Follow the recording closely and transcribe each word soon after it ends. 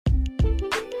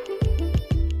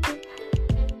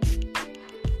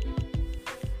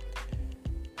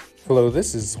Hello,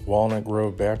 this is Walnut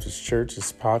Grove Baptist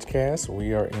Church's podcast.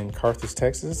 We are in Carthage,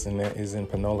 Texas, and that is in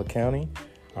Panola County.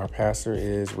 Our pastor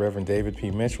is Reverend David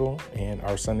P. Mitchell, and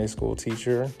our Sunday school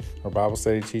teacher, our Bible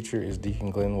study teacher, is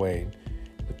Deacon Glenn Wade.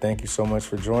 Thank you so much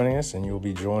for joining us, and you'll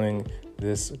be joining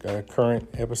this current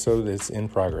episode that's in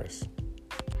progress.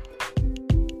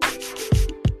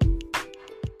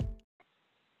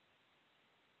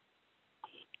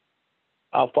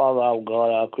 Our Father, our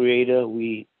God, our Creator,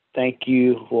 we thank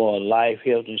you for life,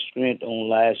 health, and strength on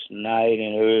last night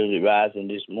and early rising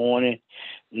this morning.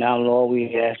 Now, Lord, we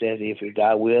ask that if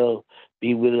God will,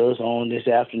 be with us on this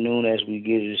afternoon as we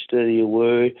get to study your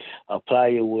word, apply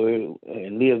your word,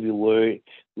 and live your word.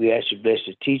 We ask you bless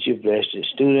the teacher, bless the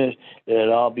students, that it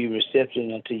all be receptive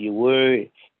unto your word.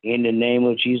 In the name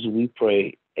of Jesus, we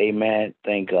pray. Amen.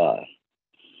 Thank God.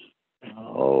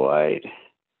 All right.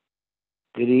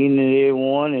 Good evening,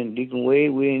 everyone, and Deacon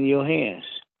Wade, we're in your hands.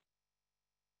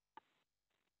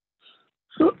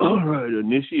 All right,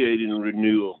 initiating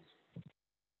renewal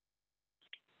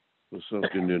for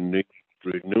something that needs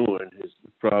renewing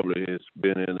probably has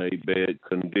been in a bad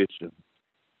condition.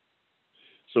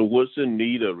 So what's in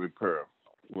need of repair?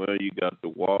 Well, you got the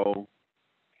wall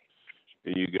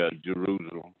and you got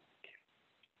Jerusalem.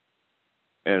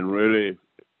 And really,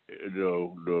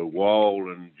 the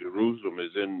wall in Jerusalem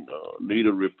is in need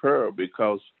of repair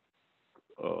because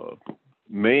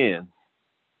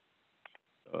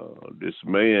this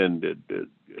man that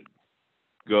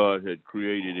God had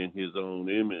created in his own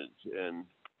image, and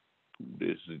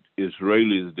this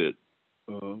Israelis that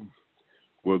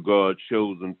were God's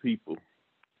chosen people,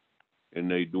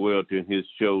 and they dwelt in his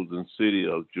chosen city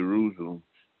of Jerusalem,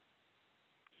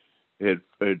 had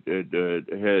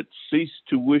ceased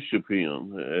to worship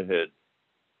him, had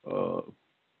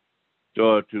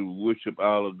started to worship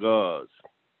other gods,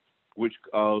 which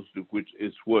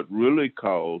is what really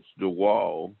caused the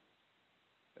wall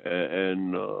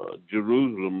and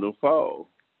Jerusalem to fall.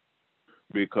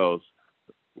 Because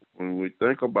when we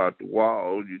think about the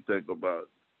wall,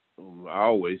 I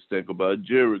always think about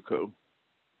Jericho.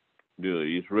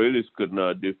 The Israelis could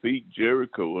not defeat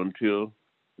Jericho until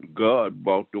God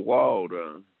brought the wall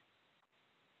down.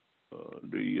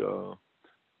 The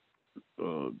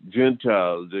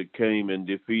Gentiles that came and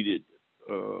defeated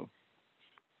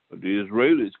the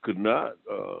Israelis could not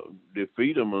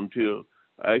defeat them until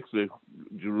actually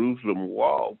Jerusalem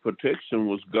wall protection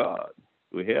was God.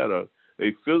 We had a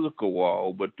physical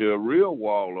wall, but the real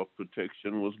wall of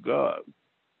protection was God.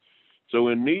 So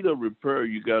in need of repair,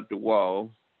 you got the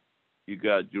wall, you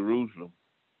got Jerusalem.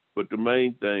 But the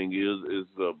main thing is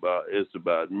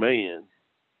about man.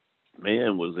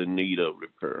 Man was in need of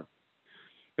repair.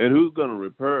 And who's going to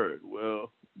repair it?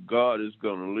 Well, God is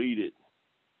going to lead it.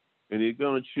 And he's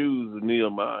going to choose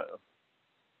Nehemiah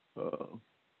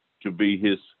to be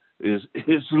his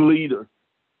leader.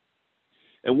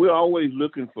 And we're always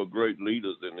looking for great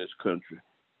leaders in this country,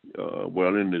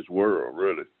 in this world,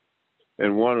 really.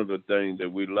 And one of the things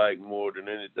that we like more than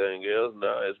anything else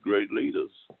now is great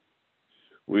leaders.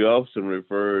 We often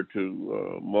refer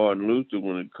to Martin Luther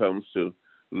when it comes to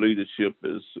leadership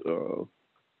as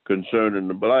concerning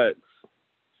the blacks.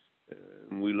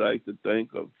 And we like to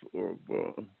think of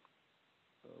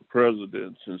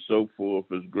presidents and so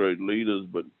forth as great leaders,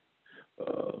 but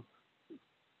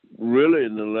really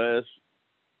in the last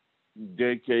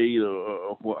decade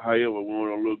or however we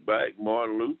want to look back,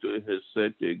 Martin Luther has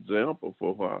set the example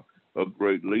for how a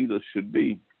great leader should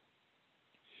be.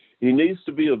 He needs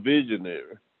to be a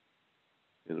visionary,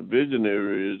 and a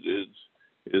visionary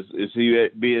is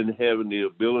having the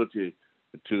ability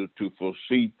to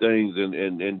foresee things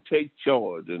and take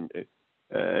charge and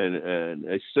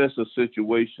assess a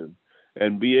situation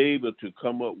and be able to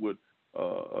come up with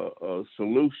a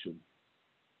solution.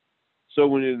 So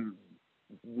when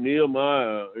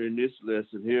Nehemiah in this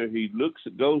lesson here, he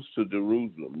goes to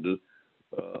Jerusalem,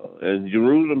 and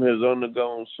Jerusalem has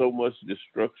undergone so much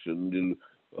destruction,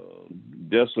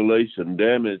 desolation,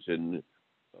 damage, and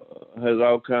has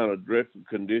all kind of dreadful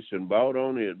condition brought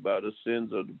on it by the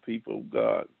sins of the people of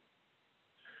God.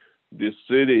 This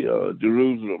city,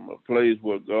 Jerusalem, a place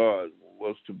where God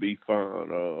was to be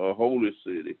found, a holy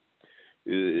city,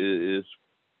 is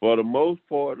for the most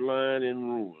part lying in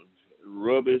ruins,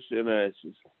 rubbish and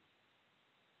ashes.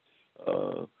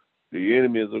 The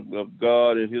enemies of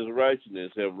God and his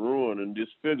righteousness have ruined and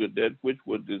disfigured that which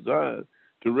was designed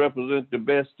to represent the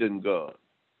best in God.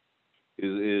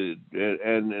 The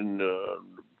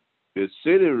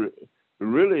city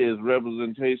really is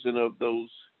representation of those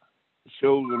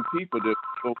chosen people that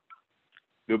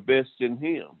the best in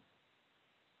him.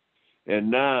 And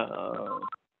now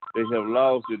they have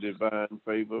lost the divine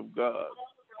favor of God.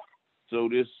 So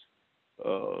this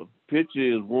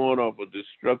picture is one of a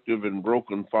destructive and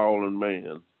broken, fallen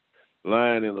man,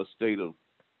 lying in a state of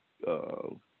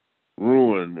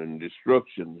ruin and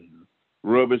destruction,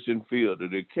 rubbish and filth, the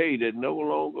decay that no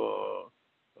longer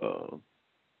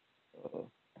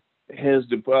has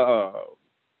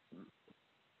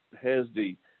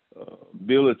the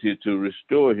ability to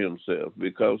restore himself,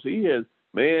 because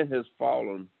man has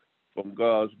fallen from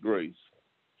God's grace.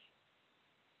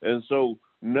 And so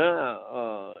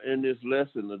now in this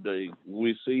lesson today,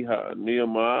 we see how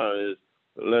Nehemiah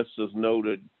lets us know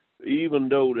that even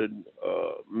though that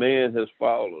man has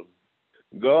fallen,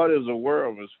 God is aware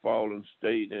of his fallen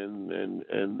state, and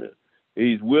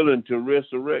he's willing to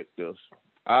resurrect us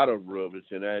out of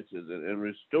rubbish and ashes and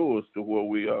restore us to where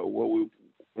we are, where we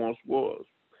once was.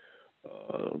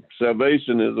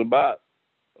 Salvation is about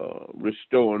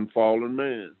restoring fallen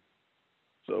man.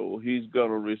 So he's going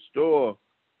to restore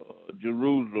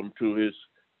Jerusalem to his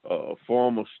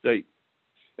former state.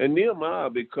 And Nehemiah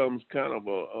becomes kind of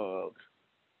a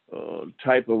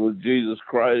type of Jesus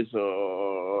Christ,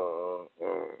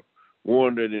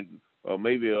 one that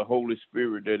maybe a Holy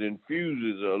Spirit that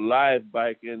infuses a life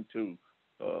back into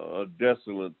a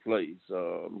desolate place.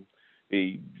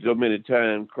 He so many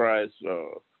times Christ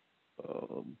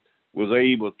was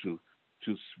able to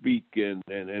speak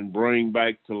and bring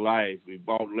back to life. He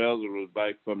brought Lazarus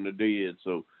back from the dead.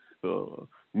 So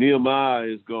Nehemiah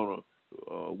is gonna,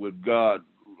 with God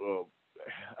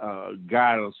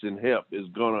guidance and help, is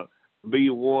gonna be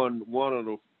one of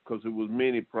the, because it was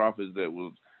many prophets that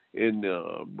was in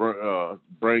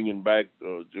bringing back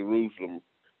Jerusalem,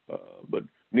 but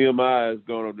Nehemiah is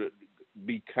gonna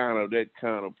be kind of that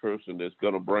kind of person that's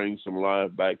gonna bring some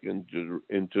life back into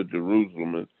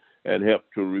Jerusalem and help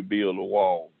to rebuild the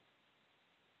wall.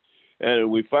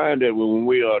 And we find that when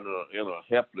we are in a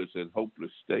helpless and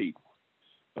hopeless state,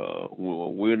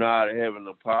 we're not having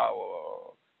the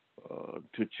power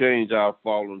to change our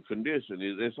fallen condition.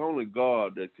 It's only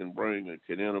God that can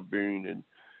intervene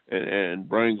and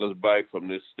bring us back from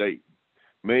this state.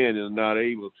 Man is not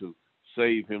able to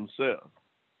save himself.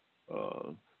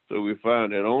 So we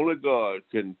find that only God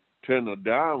can turn a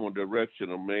downward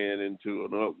direction of man into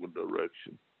an upward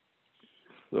direction.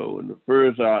 So in the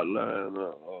first outline,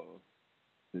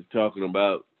 it's talking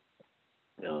about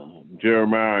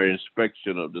Jeremiah's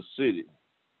inspection of the city.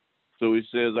 So he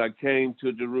says, I came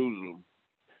to Jerusalem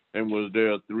and was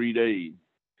there 3 days.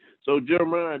 So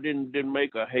Jeremiah didn't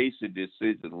make a hasty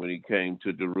decision when he came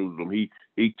to Jerusalem. He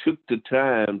took the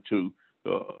time to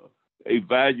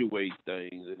evaluate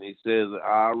things. And he says,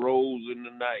 I arose in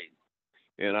the night,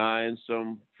 and I and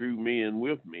some few men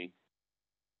with me,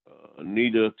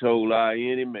 neither told I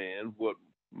any man what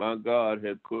my God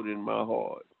had put in my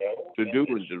heart to do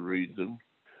in Jerusalem.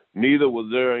 Neither was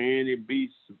there any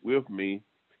beast with me,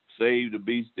 save the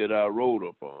beast that I rode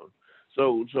upon.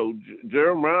 So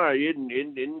Jeremiah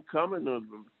didn't come in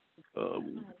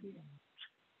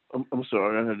I'm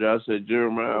sorry, I said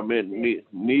Jeremiah, I meant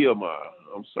Nehemiah.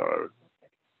 I'm sorry.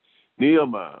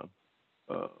 Nehemiah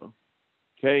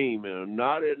came and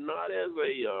not as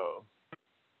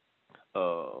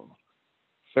a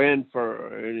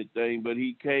fanfare or anything, but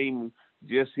he came,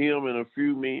 just him and a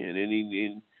few men,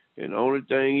 and the only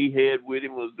thing he had with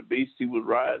him was the beast he was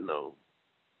riding on.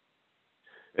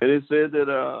 And it said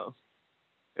that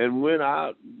and went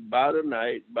out by the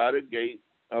night by the gate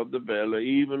of the valley,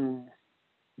 even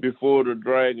before the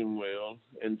dragon well,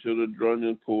 into the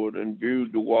dungeon port, and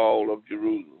viewed the wall of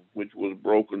Jerusalem, which was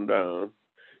broken down,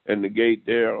 and the gate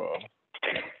thereof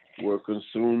were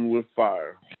consumed with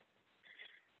fire.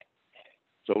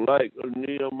 So like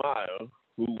Nehemiah,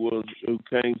 who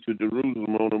came to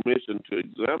Jerusalem on a mission to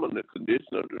examine the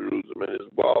condition of Jerusalem and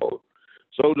its walls,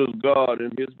 so does God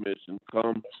in his mission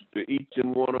come to each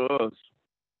and one of us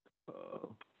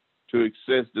to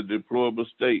assess the deplorable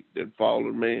state that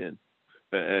fallen man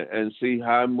and see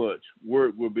how much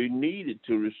work will be needed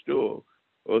to restore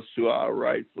us to our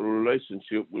rightful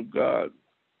relationship with God.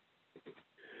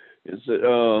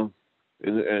 So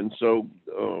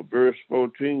verse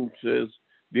 14 says,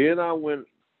 Then I went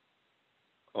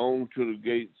on to the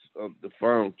gates of the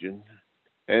fountain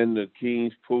and the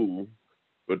king's pool,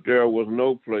 but there was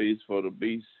no place for the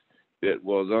beast that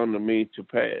was under me to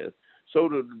pass. So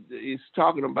he's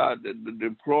talking about the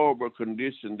deplorable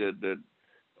condition that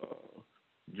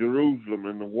Jerusalem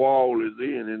and the wall is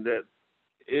in, and that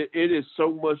it is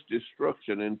so much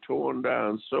destruction and torn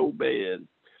down so bad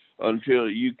until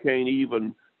you can't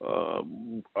even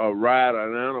ride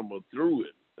an animal through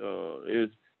it.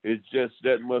 It's just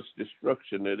that much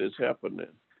destruction that is happening.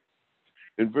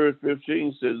 in verse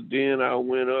 15 says, then I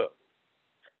went up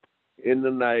in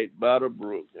the night by the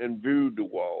brook and viewed the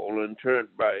wall and turned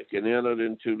back and entered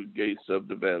into the gates of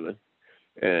the valley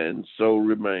and so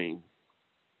remained.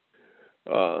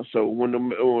 So when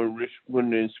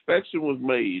the inspection was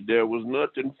made, there was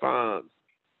nothing found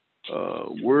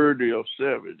worthy of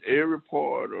service. Every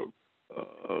part of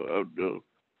the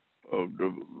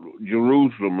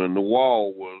Jerusalem and the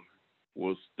wall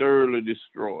was thoroughly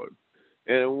destroyed.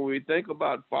 And when we think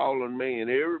about fallen man,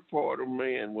 every part of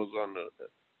man was under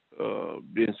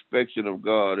the inspection of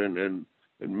God, and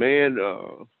man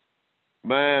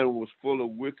mind was full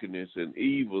of wickedness and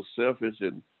evil, selfish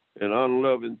and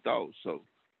unloving thoughts. So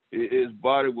his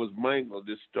body was mangled,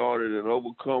 distorted, and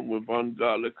overcome with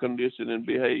ungodly condition and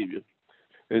behavior.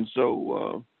 And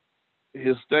so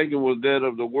his thinking was that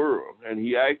of the world, and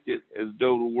he acted as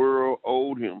though the world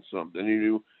owed him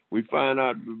something. We find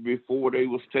out before they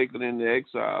was taken into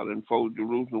exile and before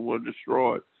Jerusalem was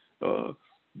destroyed,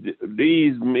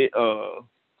 these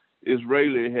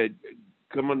Israelis had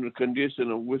come under the condition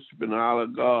of worshiping other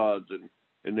gods,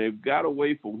 and they've got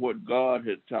away from what God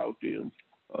had taught them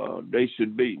they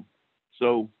should be.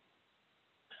 So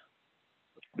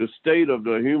the state of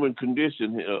the human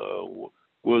condition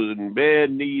was in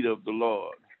bad need of the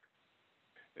Lord.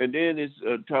 And then it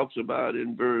talks about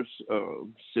in verse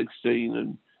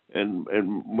 16 and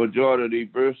majority of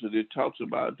the verses, it talks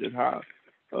about that how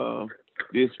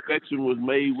the inspection was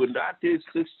made without the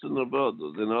assistance of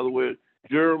others. In other words,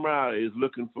 Jeremiah is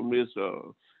looking from this as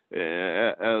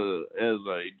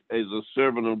a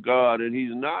servant of God, and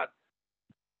he's not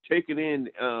taking in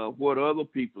what other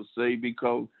people say,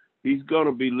 because he's going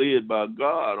to be led by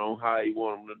God on how he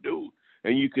wants him to do.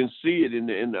 And you can see it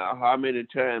in how many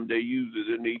times they use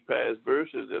it in these past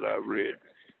verses that I've read.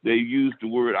 They used the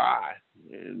word I,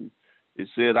 and it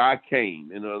said I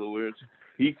came. In other words,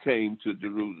 he came to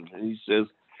Jerusalem, and he says,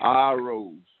 I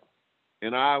arose,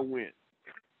 and I went.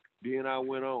 Then I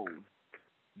went on.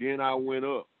 Then I went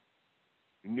up.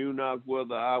 Knew not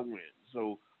whither I went.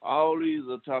 So all these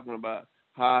are talking about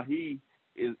how he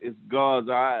is God's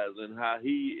eyes and how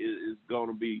he is going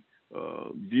to be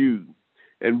viewed.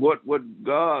 And what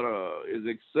God is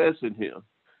accessing him,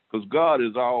 because God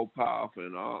is all powerful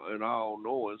and all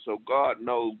knowing. So God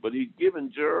knows, but he's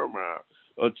given Jeremiah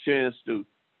a chance to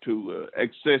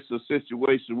access the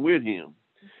situation with him.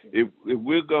 If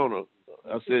we're gonna,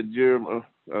 I said Jeremiah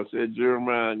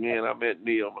again. I meant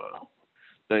Nehemiah.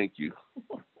 Thank you.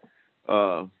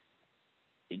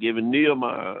 Giving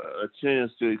Nehemiah a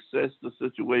chance to access the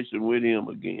situation with him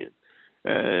again.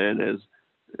 And as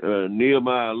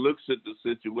Nehemiah looks at the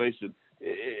situation,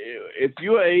 if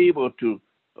you're able to,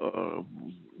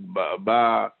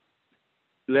 by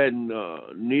letting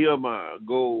Nehemiah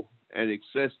go and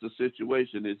access the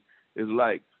situation, is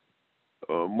like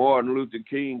Martin Luther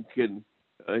King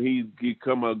he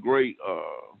become a great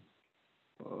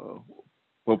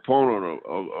proponent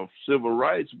of civil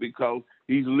rights, because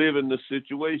he's living the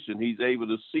situation. He's able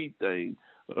to see things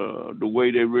the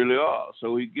way they really are.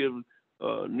 So he gives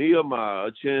Nehemiah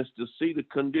a chance to see the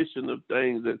condition of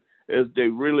things as they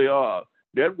really are.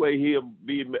 That way he'll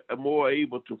be more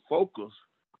able to focus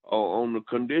on the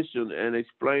condition and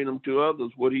explain them to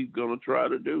others what he's going to try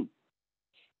to do.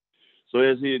 So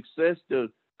as he accesses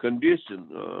the condition,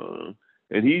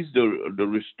 and he's the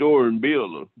restoring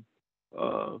builder,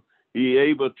 he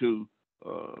able to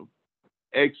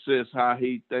access how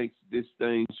he thinks this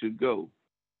thing should go.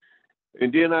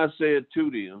 And then I said to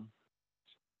them,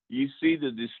 you see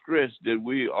the distress that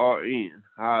we are in,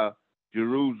 how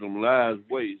Jerusalem lies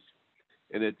waste,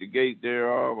 and at the gate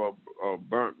thereof are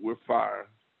burnt with fire.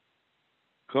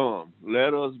 Come,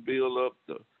 let us build up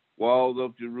the walls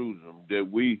of Jerusalem, that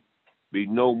we be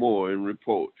no more in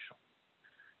reproach.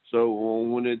 So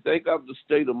when they think of the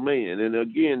state of man, and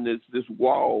again this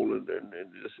wall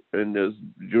and this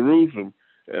Jerusalem,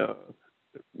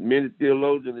 many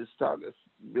theologians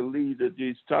believe that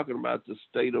he's talking about the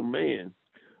state of man,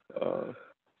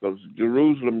 because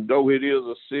Jerusalem, though it is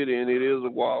a city and it is a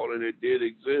wall and it did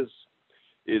exist,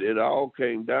 it all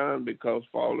came down because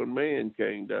fallen man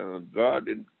came down. God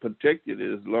didn't protect it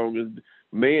as long as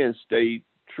man stayed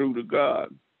true to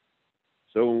God.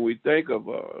 So when we think of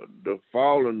the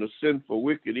fallen, the sinful,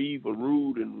 wicked, evil,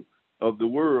 rude of the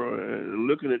world, and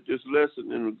looking at this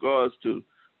lesson in regards to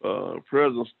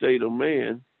present state of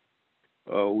man,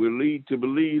 we lead to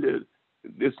believe that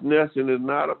this lesson is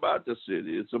not about the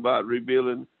city. It's about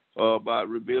rebuilding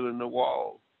the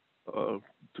wall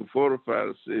to fortify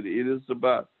the city. It is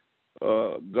about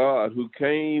God who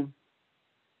came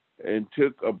and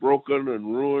took a broken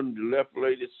and ruined,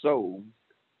 dilapidated soul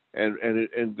and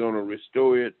going to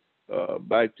restore it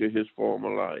back to his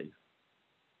former life.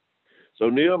 So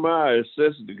Nehemiah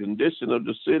assessed the condition of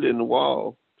the city and the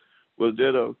wall was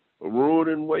that of ruin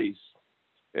and waste.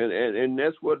 And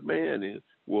that's what man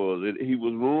was. He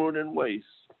was ruined and waste.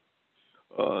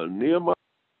 Nehemiah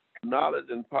had knowledge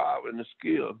and power and the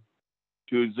skill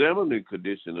to examine the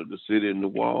condition of the city and the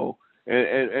wall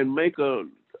and make a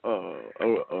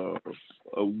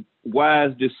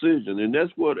wise decision. And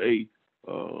that's what a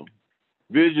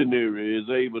visionary is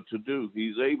able to do.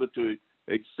 He's able to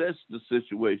assess the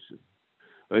situation.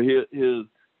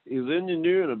 His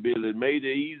engineering ability made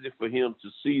it easy for him to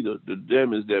see the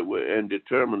damage that were and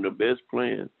determine the best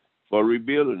plan for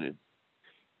rebuilding it.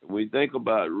 When we think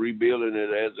about rebuilding it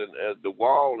as the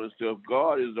wall and stuff,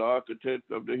 God is the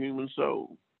architect of the human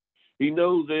soul. He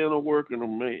knows the inner working of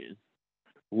man,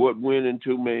 what went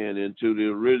into man, into the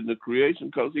original creation,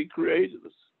 because he created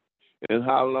us, and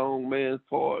how long man's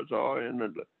parts are in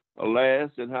the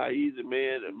last, and how easy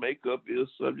man and makeup is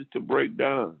subject to break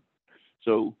down.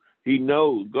 So he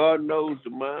knows, God knows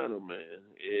the mind of man.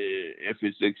 If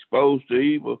it's exposed to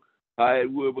evil, how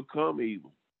it will become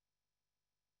evil.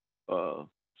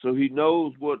 So he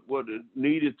knows what is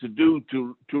needed to do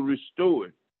to restore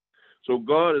it. So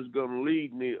God is going to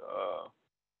lead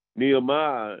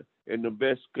Nehemiah in the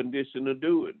best condition to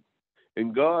do it.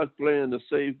 And God's plan to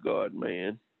safeguard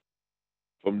man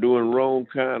from doing wrong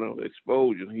kind of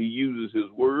exposure. He uses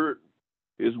his word,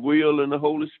 his will, and the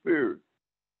Holy Spirit,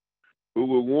 who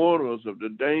will warn us of the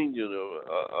danger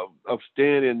of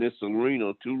staying in this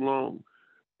arena too long.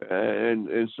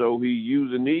 And so he's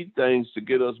using these things to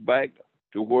get us back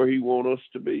to where he wants us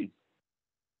to be.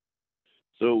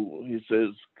 So he says,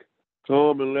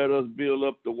 come and let us build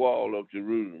up the wall of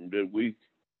Jerusalem, that we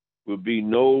will be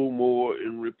no more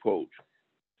in reproach.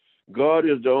 God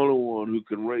is the only one who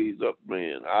can raise up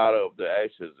man out of the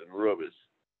ashes and rubbish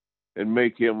and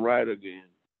make him right again.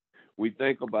 We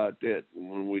think about that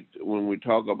when we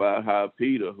talk about how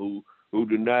Peter, who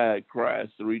denied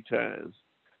Christ 3 times,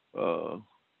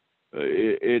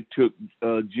 it took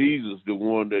Jesus, the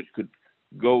one that could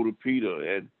go to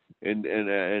Peter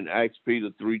and ask Peter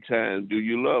 3 times, "Do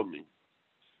you love me?"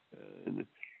 And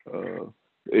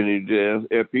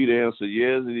Peter answered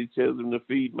yes, and he tells him to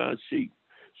feed my sheep.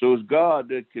 So it's God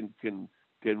that can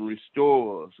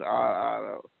restore us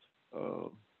out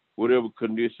of whatever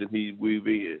condition we've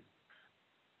in.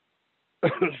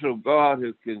 So God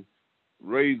can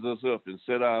raise us up and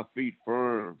set our feet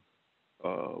firm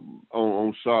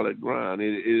on solid ground.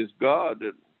 It is God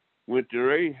that went to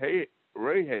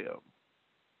Rahab,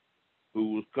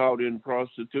 who was caught in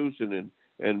prostitution,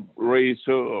 and raised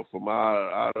her up from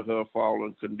out of her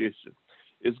fallen condition.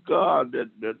 It's God that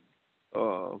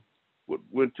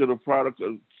went to the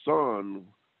prodigal son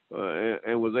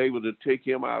and was able to take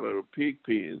him out of the pig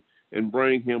pen and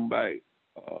bring him back,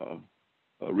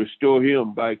 restore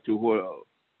him back to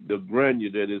the grandeur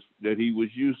that he was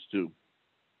used to.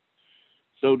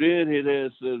 So then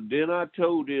it says, then I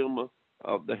told him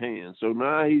of the hand. So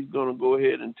now he's going to go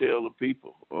ahead and tell the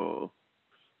people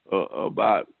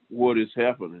about what is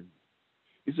happening.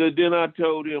 He said, then I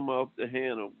told him of the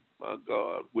hand of my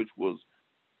God, which was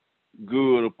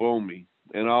good upon me,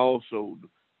 and also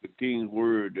the king's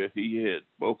word that he had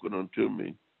spoken unto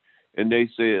me. And they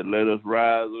said, let us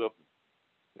rise up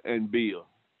and build.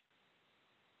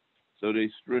 So they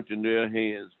strengthened their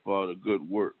hands for the good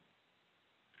work.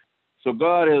 So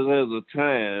God has a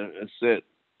time set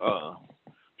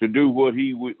to do what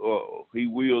he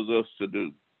wills us to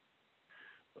do.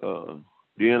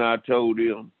 Then I told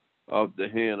him of the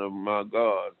hand of my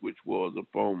God, which was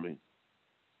upon me.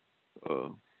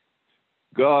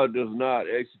 God does not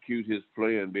execute his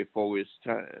plan before its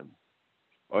time,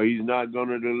 or he's not going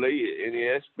to delay any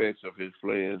aspects of his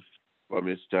plans from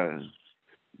its time.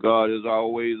 God is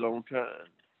always on time.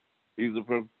 He's a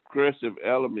progressive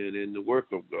element in the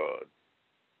work of God.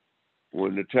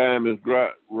 When the time is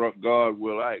right, God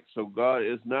will act. So God,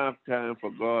 it's now time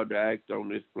for God to act on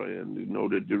this plan. You know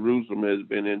that Jerusalem has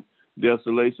been in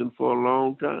desolation for a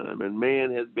long time, and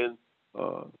man has been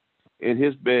in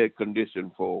his bad condition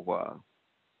for a while.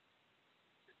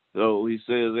 So he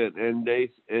says that, and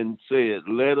they said,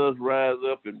 let us rise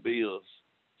up and build.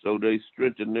 So they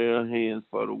strengthened their hands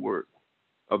for the work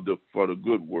for the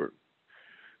good work.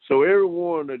 So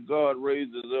everyone that God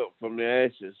raises up from the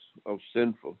ashes of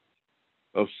sin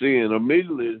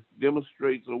immediately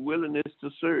demonstrates a willingness to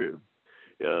serve.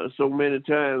 So many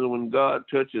times when God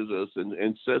touches us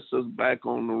and sets us back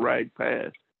on the right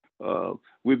path,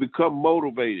 we become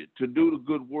motivated to do the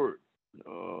good work.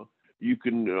 You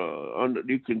can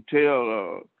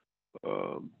tell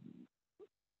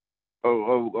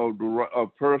a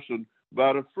person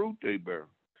by the fruit they bear.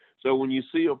 So when you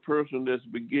see a person that's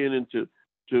beginning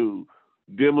to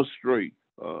demonstrate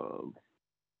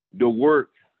the work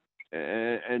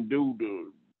and do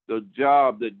the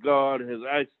job that God has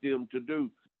asked them to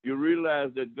do, you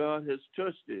realize that God has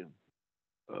touched them.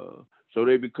 So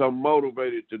they become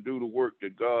motivated to do the work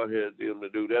that God has them to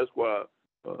do. That's why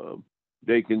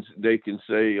they can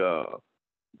say,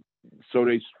 so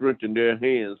they strengthen their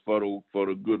hands for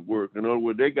the good work. In other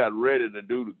words, they got ready to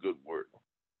do the good work.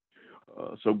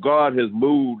 So God has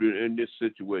moved in this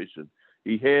situation.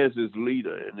 He has his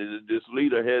leader, and this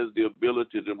leader has the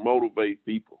ability to motivate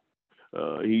people.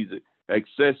 He's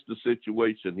assessed the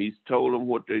situation. He's told them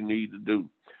what they need to do.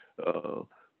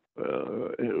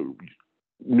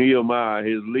 Nehemiah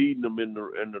is leading them in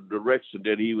the direction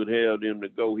that he would have them to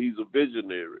go. He's a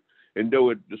visionary. And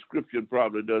though the scripture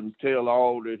probably doesn't tell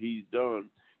all that he's done,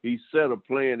 he set a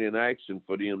plan in action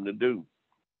for them to do.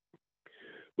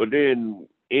 But then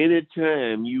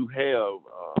anytime you have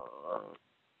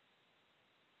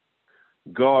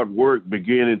God work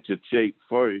beginning to take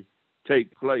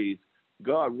place,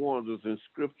 God warns us in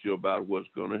scripture about what's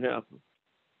going to happen.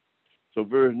 So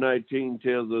verse 19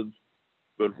 tells us,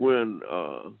 but when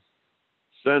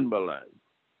Sanballat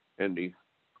and the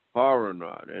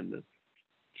Horonite and the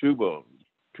Tubal,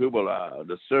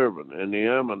 the servant, and the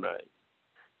Ammonite,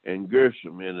 and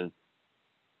Gershom, and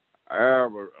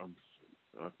Arab,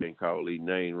 I think all these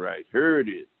names right, heard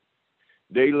it,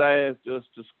 they laughed us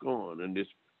to scorn and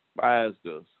despised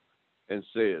us and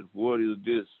said, what is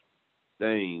this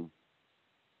thing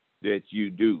that you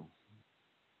do?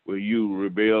 Will you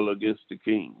rebel against the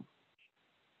king?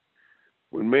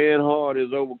 When man's heart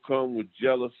is overcome with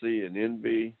jealousy and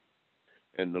envy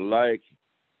and the like,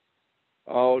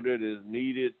 all that is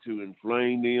needed to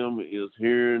inflame them is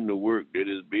hearing the work that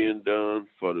is being done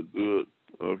for the good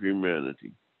of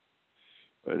humanity.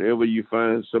 Whenever you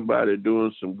find somebody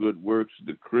doing some good works,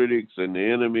 the critics and the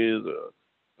enemies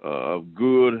of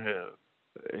good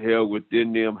have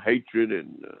within them hatred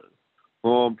and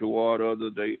harm toward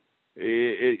others.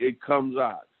 It comes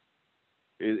out.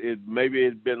 Maybe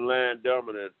it's been lying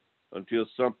dormant until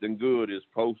something good is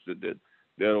posted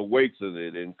that awakens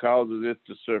it and causes it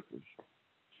to surface.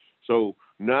 So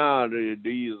now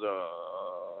these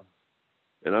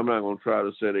and I'm not going to try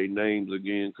to say their names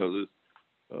again because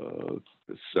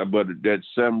but that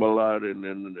Sanballat and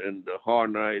the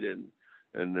Horonite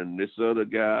and then this other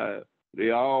guy,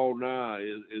 they all now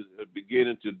is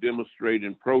beginning to demonstrate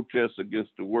and protest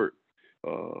against the work.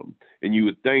 And you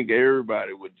would think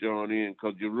everybody would join in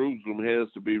because Jerusalem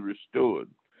has to be restored.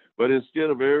 But instead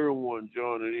of everyone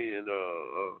joining in,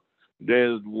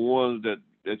 there's ones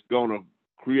that's going to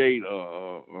create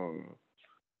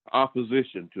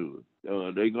opposition to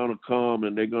it. They're going to come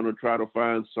and they're going to try to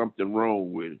find something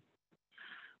wrong with it.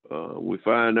 We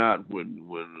find out when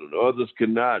others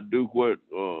cannot do what,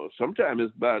 sometimes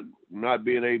it's about not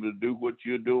being able to do what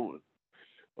you're doing.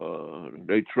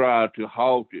 They try to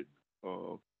halt it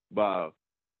by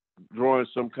drawing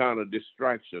some kind of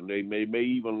distraction. They may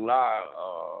even lie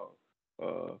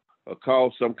or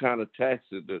cause some kind of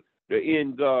taxes to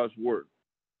end God's work.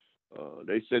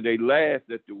 They said they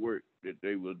laughed at the work that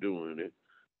they were doing.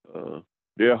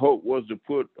 Their hope was to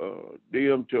put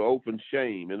them to open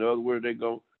shame. In other words,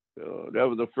 that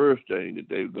was the first thing that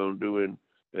they were going to do,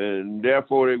 and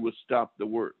therefore they would stop the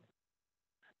work.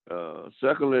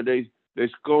 Secondly, they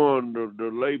scorned the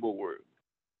labor work.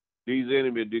 These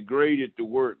enemies degraded the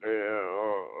work,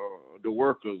 the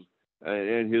workers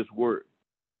and his work.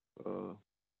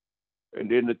 And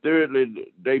then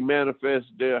thirdly, they manifest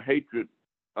their hatred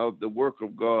of the work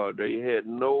of God. They had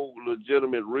no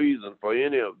legitimate reason for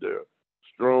any of their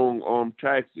strong arm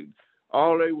tactics.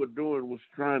 All they were doing was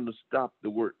trying to stop the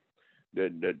work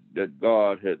that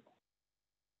God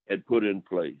had put in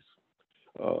place.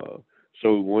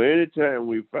 So anytime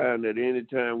we find that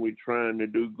anytime we're trying to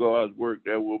do God's work,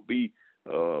 there will be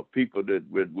people that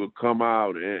will come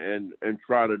out and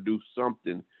try to do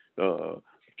something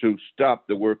to stop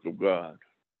the work of God.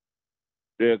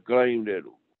 They'll claim that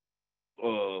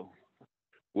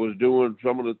was doing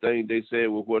some of the things they said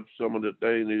was what some of the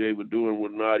things that they were doing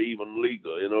was not even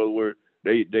legal. In other words,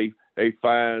 they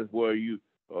find where you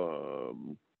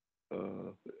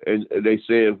and they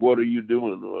said, "What are you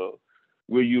doing?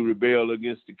 Will you rebel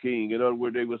against the king?" In other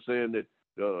words, they were saying that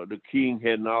the king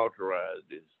hadn't authorized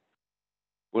this.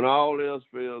 When all else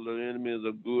failed, the enemies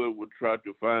of good would try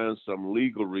to find some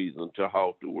legal reason to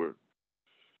halt the work.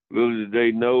 Little did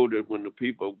they know that when the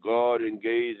people of God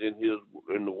engage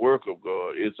in the work of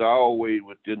God, it's always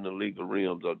within the legal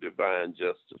realms of divine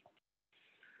justice.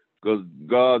 because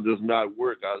God does not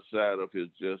work outside of his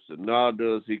justice, nor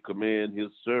does he command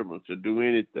his servants to do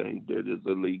anything that is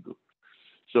illegal.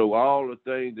 So all the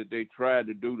things that they tried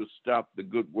to do to stop the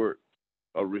good work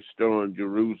of restoring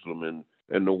Jerusalem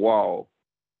and the wall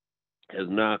has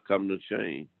now come to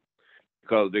shame,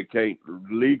 because they can't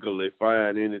legally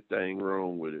find anything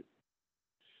wrong with it.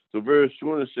 So verse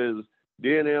 20 says,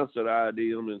 Then answered I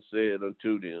them and said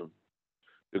unto them,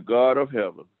 The God of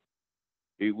heaven,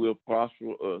 he will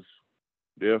prosper us.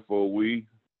 Therefore we,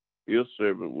 his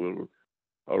servant, will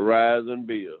arise and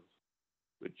build.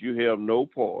 But you have no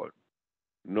part,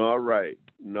 nor right,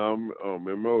 nor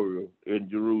memorial in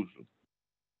Jerusalem.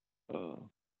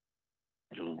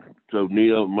 So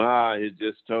Nehemiah had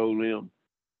just told them,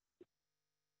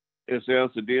 it's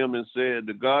answered them and said,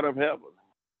 the God of heaven,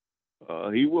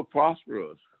 he will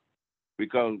prosper us.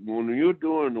 Because when you're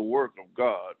doing the work of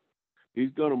God, he's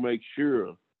going to make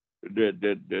sure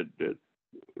that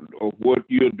of what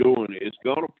you're doing, it's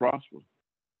going to prosper.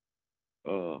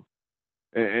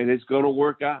 And it's going to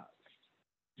work out.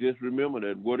 Just remember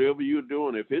that whatever you're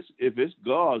doing, if it's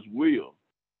God's will,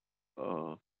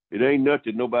 it ain't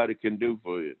nothing nobody can do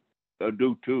for it or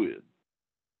do to it.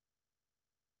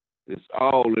 It's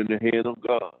all in the hand of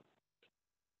God.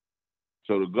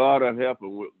 So the God of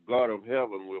heaven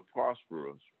will prosper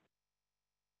us.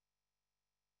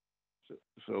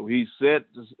 So he set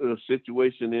the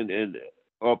situation in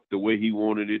up the way he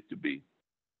wanted it to be.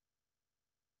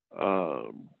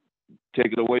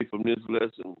 Take it away from this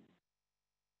lesson,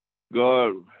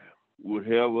 God would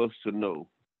have us to know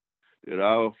that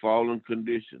our fallen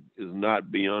condition is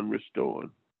not beyond restoring.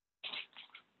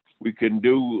 We can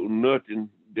do nothing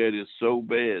that is so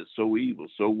bad, so evil,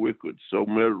 so wicked, so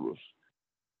murderous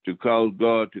to cause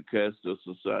God to cast us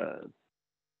aside.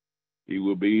 He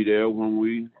will be there when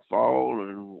we fall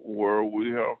and where we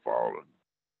have fallen.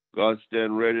 God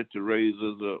stand ready to raise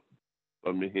us up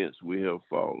from the hence we have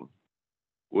fallen.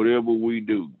 Whatever we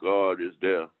do, God is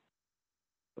there.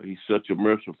 He's such a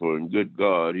merciful and good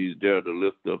God. He's there to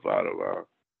lift us out of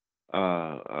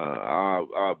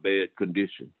our bad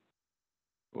condition.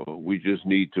 We just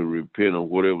need to repent of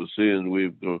whatever sins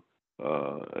we've been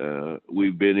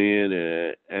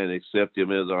in and accept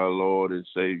him as our Lord and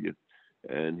Savior,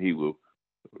 and he will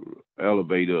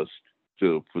elevate us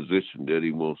to a position that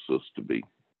he wants us to be.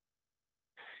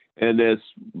 And that's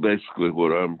basically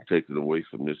what I'm taking away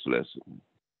from this lesson.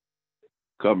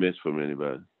 Comments from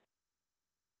anybody?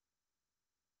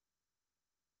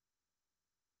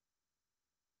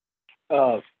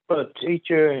 For the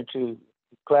teacher and to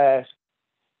class,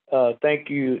 thank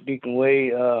you, Deacon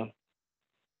Wade.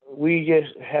 We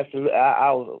just have to.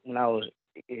 When I was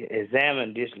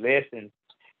examining this lesson,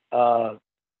 and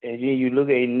then you look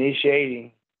at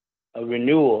initiating a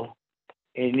renewal.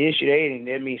 Initiating,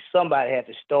 that means somebody had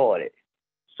to start it.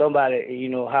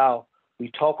 Somebody, how we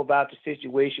talk about the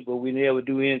situation, but we never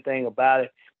do anything about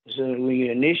it. So when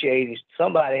you're initiating,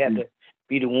 somebody had to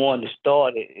be the one to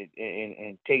start it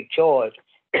and take charge.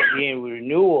 And with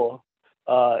renewal,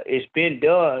 it's been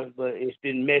done, but it's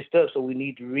been messed up, so we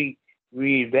need to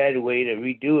reevaluate and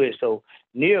redo it. So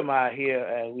Nehemiah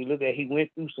here, we look at, he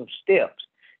went through some steps.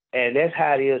 And that's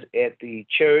how it is at the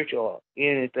church or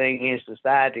anything in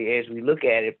society. As we look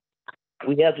at it,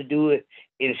 we have to do it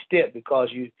in step,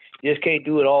 because you just can't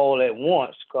do it all at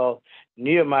once. Because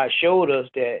Nehemiah showed us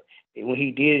that when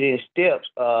he did it in steps,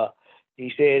 he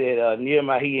said that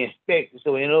Nehemiah, he inspected.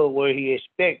 So in other words, he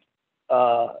inspected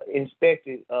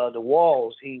the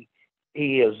walls. He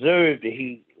observed it.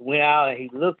 He went out and he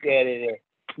looked at it, and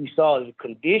he saw the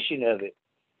condition of it.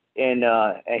 And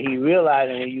he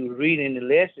realized, and when you read in the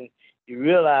lesson, you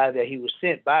realize that he was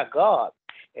sent by God.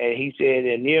 And he said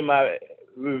that Nehemiah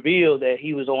revealed that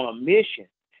he was on a mission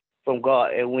from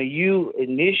God. And when you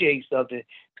initiate something,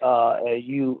 and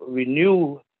you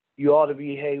renew, you ought to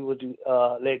be able to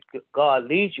let God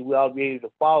lead you. We ought to be able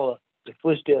to follow the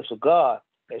footsteps of God.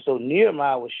 And so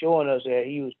Nehemiah was showing us that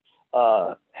he was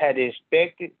had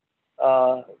inspected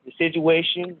the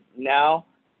situation. Now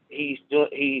he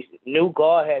knew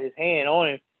God had his hand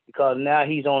on him, because now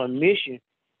he's on a mission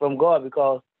from God,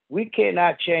 because we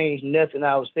cannot change nothing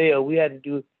ourselves. We have to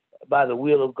do it by the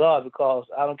will of God, because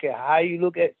I don't care how you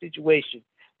look at the situation.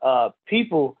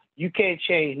 People, you can't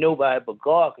change nobody, but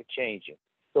God can change them.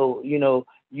 So, you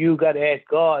got to ask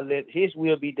God, let his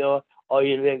will be done, or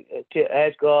you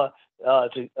ask God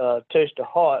to touch the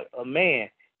heart of man.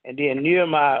 And then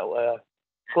Nehemiah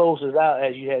closes out,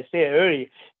 as you had said earlier.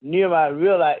 Nehemiah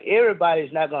realized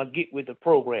everybody's not going to get with the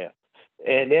program.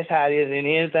 And that's how it is in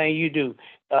anything you do.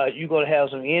 You're going to have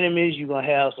some enemies. You're going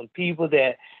to have some people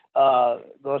that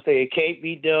going to say it can't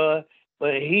be done.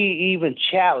 but he even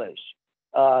challenged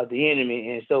the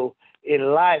enemy. And so in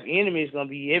life, enemy is going to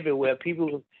be everywhere.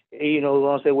 People, going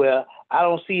to say, well, I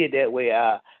don't see it that way.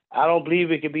 I don't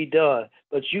believe it can be done.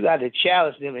 But you got to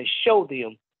challenge them and show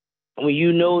them when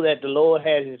you know that the Lord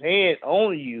has his hand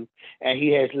on you and he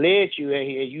has led you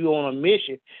and you on a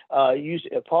mission.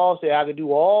 Paul said, I can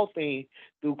do all things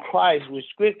through Christ, which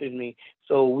strengthens me.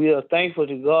 So we are thankful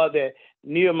to God that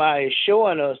Nehemiah is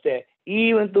showing us that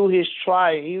even through his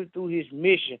trial, even through his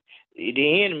mission,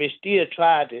 the enemy still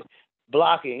tried to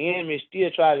block it. The enemy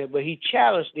still tried it, but he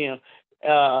challenged them.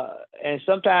 And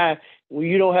sometimes when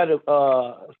you don't have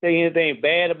to say anything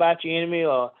bad about your enemy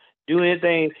or do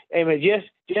anything, amen,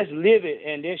 just live it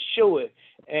and just show it.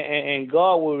 And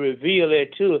God will reveal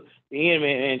it to the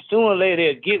enemy. And sooner or later,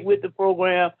 they'll get with the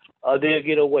program or they'll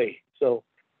get away. So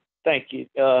thank you.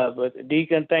 But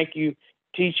Deacon, thank you,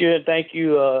 teacher, and thank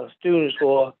you, students,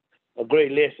 for a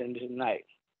great lesson tonight.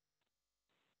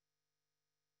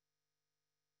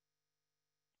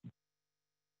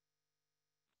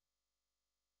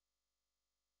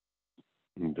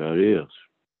 That is.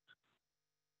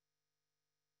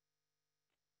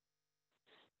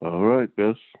 All right,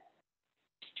 Gus.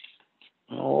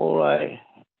 All right.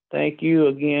 Thank you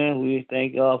again. We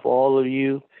thank God for all of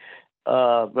you.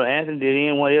 Brother Anthony, did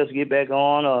anyone else get back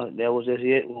on, or that was just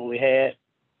it when we had?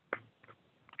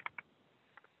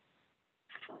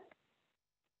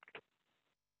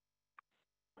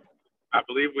 I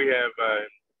believe we have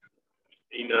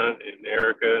Ina and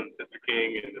Erica and Sister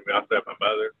King, and we also have my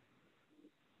mother.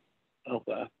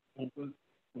 Okay.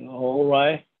 All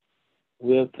right.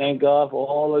 We'll thank God for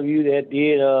all of you that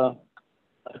did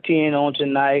attend on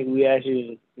tonight. We ask you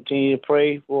to continue to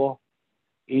pray for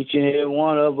each and every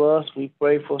one of us. We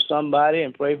pray for somebody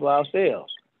and pray for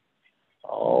ourselves.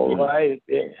 All right.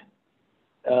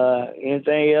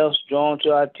 Anything else drawn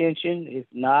to our attention? If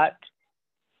not,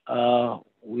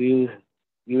 we'll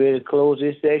get ready to close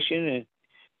this section,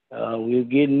 and we'll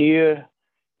get near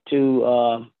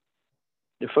to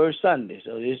the first Sunday.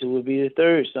 So this will be the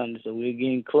third Sunday. So we're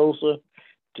getting closer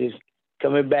to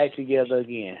coming back together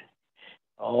again.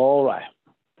 All right.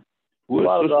 Where's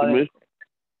Sister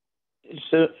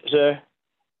Mitchell? Sir?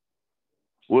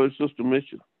 Where's Sister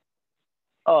Mitchell?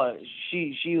 Oh,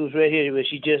 she was right here, but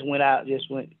she just went out.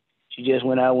 She just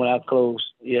went out when I closed.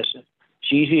 Yes, sir.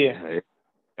 She's here.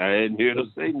 I hadn't heard her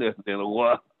say nothing in a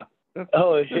while.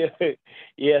 Oh,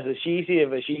 yes, sir. She's here,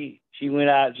 but she went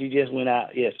out. She just went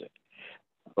out. Yes, sir.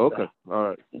 Okay. All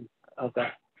right. Okay.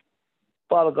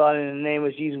 Father God, in the name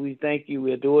of Jesus, we thank you,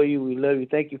 we adore you, we love you.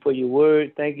 Thank you for your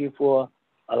word. Thank you for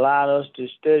allowing us to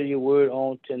study your word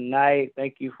on tonight.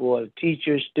 Thank you for the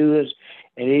teachers, students,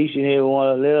 and each and every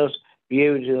one. Let us be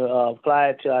able to apply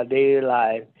it to our daily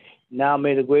life. Now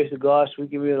may the grace of God, sweet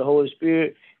communion of the Holy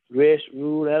Spirit, rest,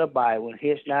 rule, and abide when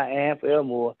hence now and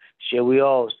forevermore. Shall we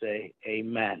all say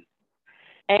amen.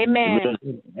 Amen.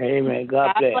 Amen.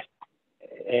 God bless.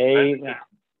 Amen.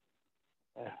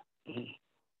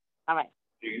 All right.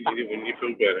 When you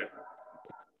feel better.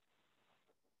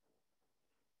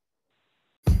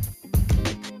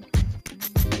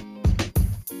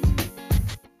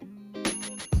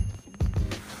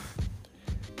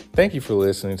 Thank you for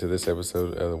listening to this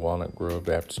episode of the Walnut Grove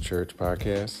Baptist Church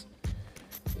podcast.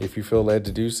 If you feel led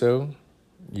to do so,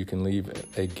 you can leave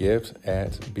a gift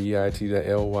at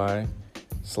bit.ly/Walnut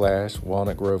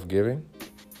Grove Giving.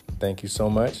 Thank you so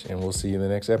much, and we'll see you in the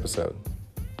next episode.